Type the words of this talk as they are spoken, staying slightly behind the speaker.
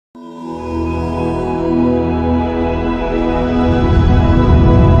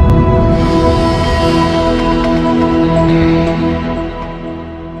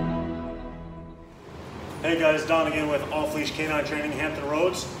Canine Training Hampton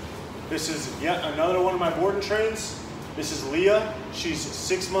Roads. This is yet another one of my boarding trains. This is Leah. She's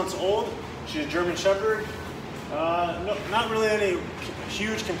 6 months old. She's a German Shepherd. Not really any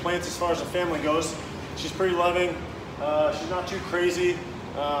huge complaints as far as the family goes. She's pretty loving. She's not too crazy.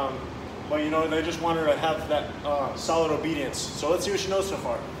 But you know, they just want her to have that solid obedience. So let's see what she knows so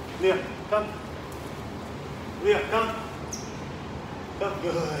far. Leah, come. Leah, come. Come,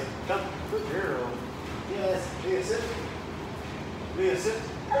 good. Come, good girl. Yes, Leah, sit. Leah, sit.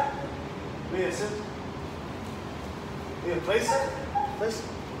 Leah, sit. Leah, place. Place.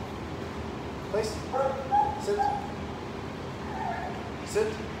 Place. Sit.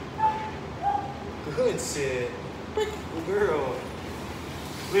 Sit. Good, sit. Good girl.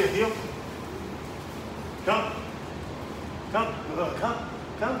 Leah, heel. Come. Come.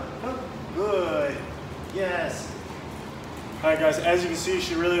 Come. Good. Yes. All right, guys, as you can see,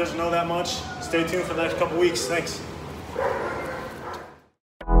 she really doesn't know that much. Stay tuned for the next couple weeks. Thanks.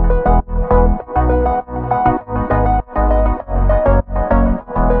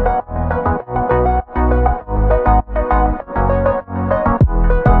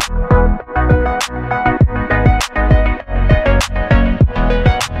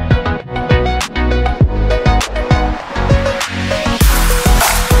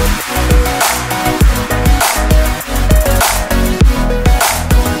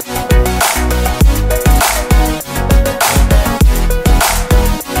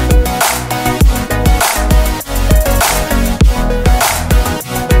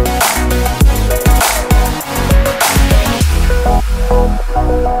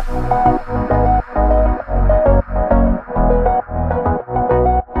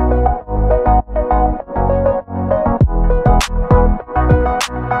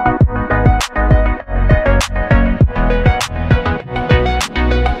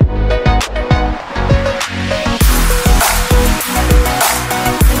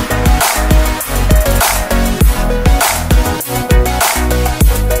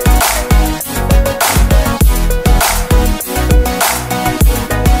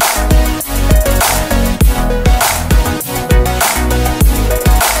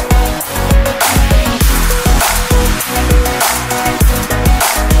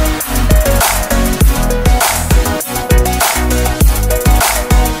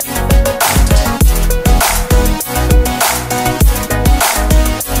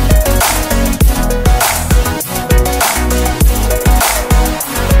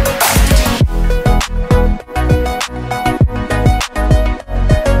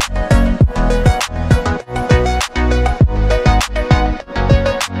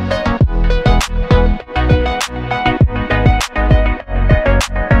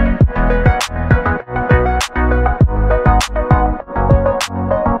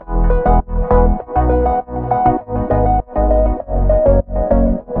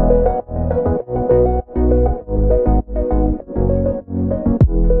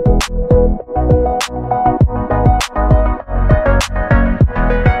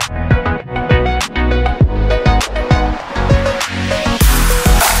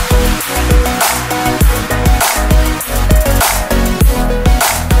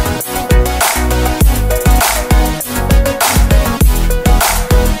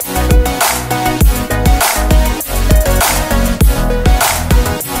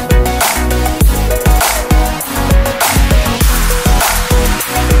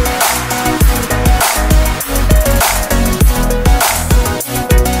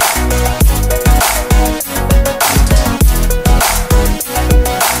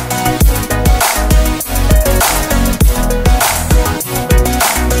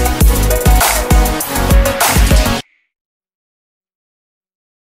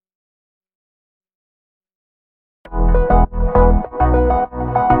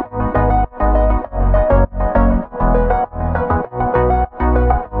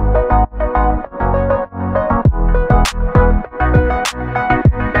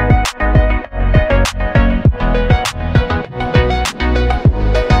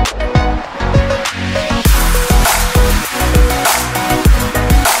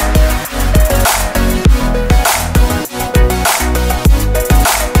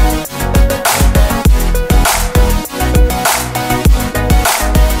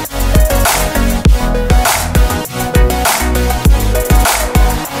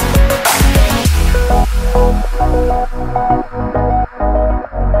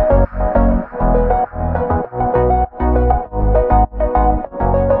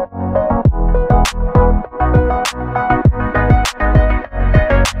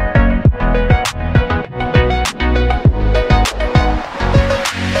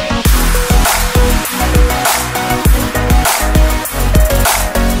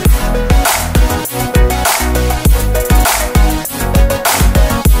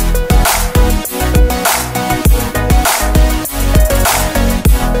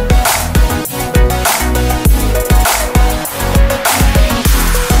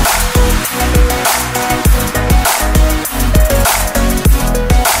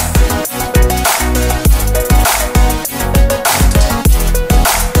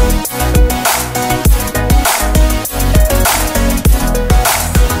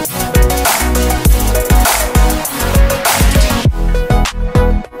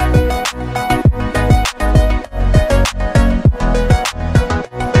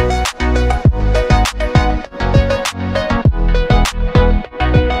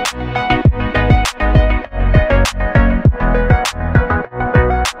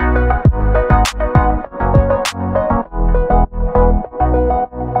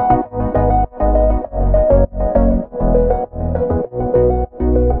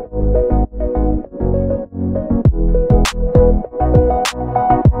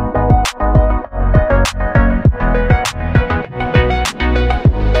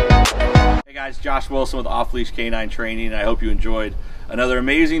 Off-Leash Canine Training, and I hope you enjoyed another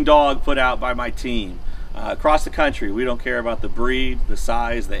amazing dog put out by my team. Across the country, we don't care about the breed, the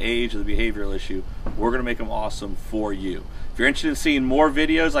size, the age, or the behavioral issue. We're going to make them awesome for you. If you're interested in seeing more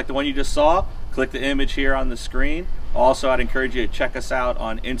videos like the one you just saw, click the image here on the screen. Also, I'd encourage you to check us out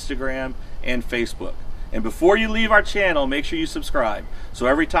on Instagram and Facebook. And before you leave our channel, make sure you subscribe. So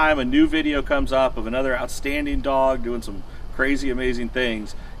every time a new video comes up of another outstanding dog doing some crazy, amazing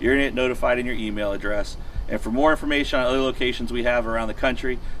things, you're going to get notified in your email address. And for more information on other locations we have around the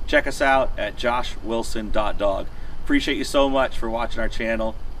country, check us out at joshwilson.dog. Appreciate you so much for watching our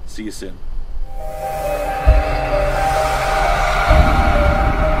channel. See you soon.